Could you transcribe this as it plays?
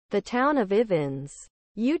The town of Ivins,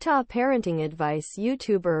 Utah. Parenting advice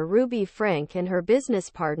YouTuber Ruby Franke and her business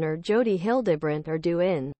partner Jody Hildebrandt are due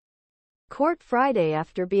in court Friday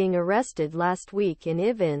after being arrested last week in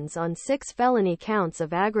Ivins on 6 felony counts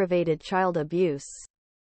of aggravated child abuse.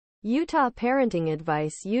 Utah parenting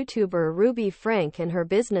advice YouTuber Ruby Franke and her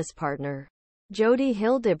business partner, Jody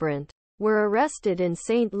Hildebrandt, were arrested in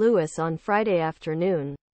St. Louis on Friday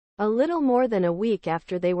afternoon, a little more than a week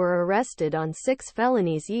after they were arrested on 6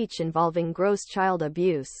 felonies each involving gross child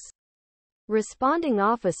abuse. Responding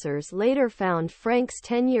officers later found Franke's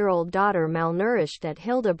 10-year-old daughter malnourished at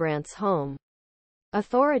Hildebrandt's home.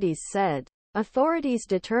 Authorities said. Authorities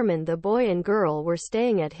determined the boy and girl were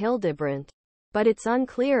staying at Hildebrandt, but it's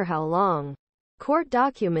unclear how long. Court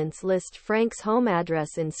documents list Franke's home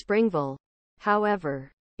address in Springville.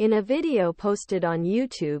 However, in a video posted on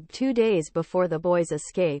YouTube 2 days before the boy's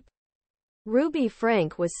escape, Ruby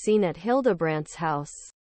Franke was seen at Hildebrandt's house.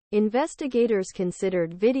 Investigators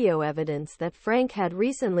considered video evidence that Franke had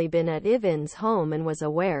recently been at Ivins' home and was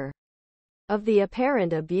aware of the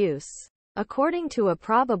apparent abuse. According to a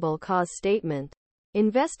probable cause statement,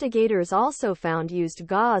 investigators also found used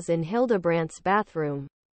gauze in Hildebrandt's bathroom,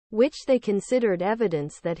 which they considered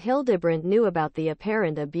evidence that Hildebrandt knew about the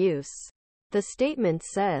apparent abuse. The statement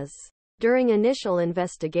says, during initial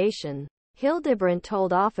investigation, Hildebrandt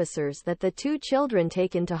told officers that the 2 children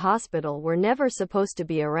taken to hospital were never supposed to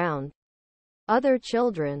be around other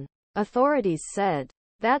children. Authorities said.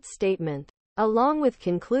 That statement, along with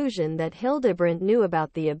conclusion that Hildebrandt knew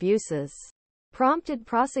about the abuses, prompted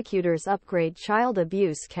prosecutors upgrade child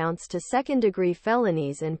abuse counts to second-degree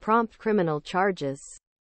felonies and prompt criminal charges.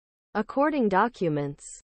 According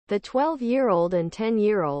documents, the 12-year-old and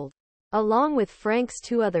 10-year-old, along with Franke's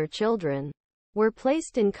 2 other children, were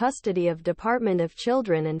placed in custody of Department of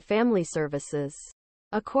Children and Family Services.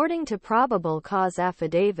 According to probable cause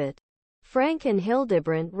affidavit, Franke and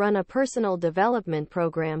Hildebrandt run a personal development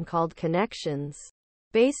program called Connections,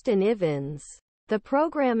 based in Ivins. The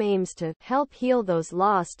program aims to help heal those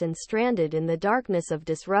lost and stranded in the darkness of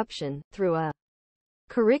disruption through a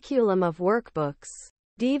curriculum of workbooks,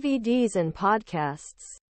 DVDs and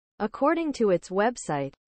podcasts. According to its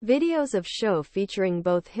website, videos of show featuring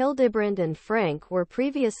both Hildebrandt and Franke were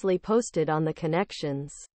previously posted on the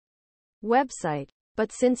Connections website,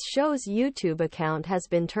 but since show's YouTube account has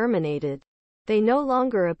been terminated, they no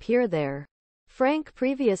longer appear there. Franke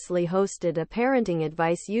previously hosted a parenting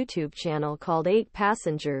advice YouTube channel called 8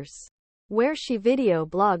 Passengers, where she video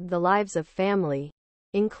blogged the lives of family,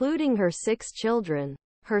 including her 6 children,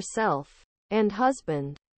 herself, and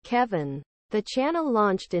husband, Kevin. The channel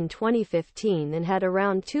launched in 2015 and had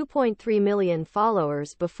around 2.3 million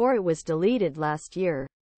followers before it was deleted last year.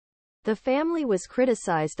 The family was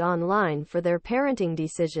criticized online for their parenting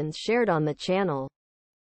decisions shared on the channel,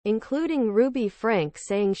 including Ruby Franke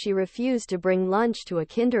saying she refused to bring lunch to a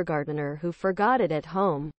kindergartner who forgot it at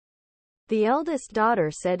home. The eldest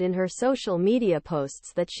daughter said in her social media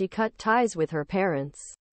posts that she cut ties with her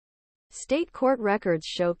parents. State court records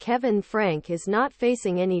show Kevin Franke is not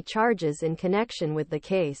facing any charges in connection with the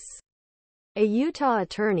case. A Utah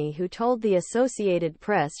attorney who told the Associated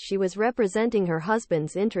Press she was representing her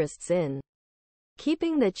husband's interests in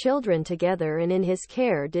keeping the children together and in his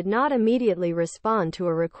care did not immediately respond to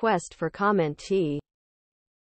a request for comment.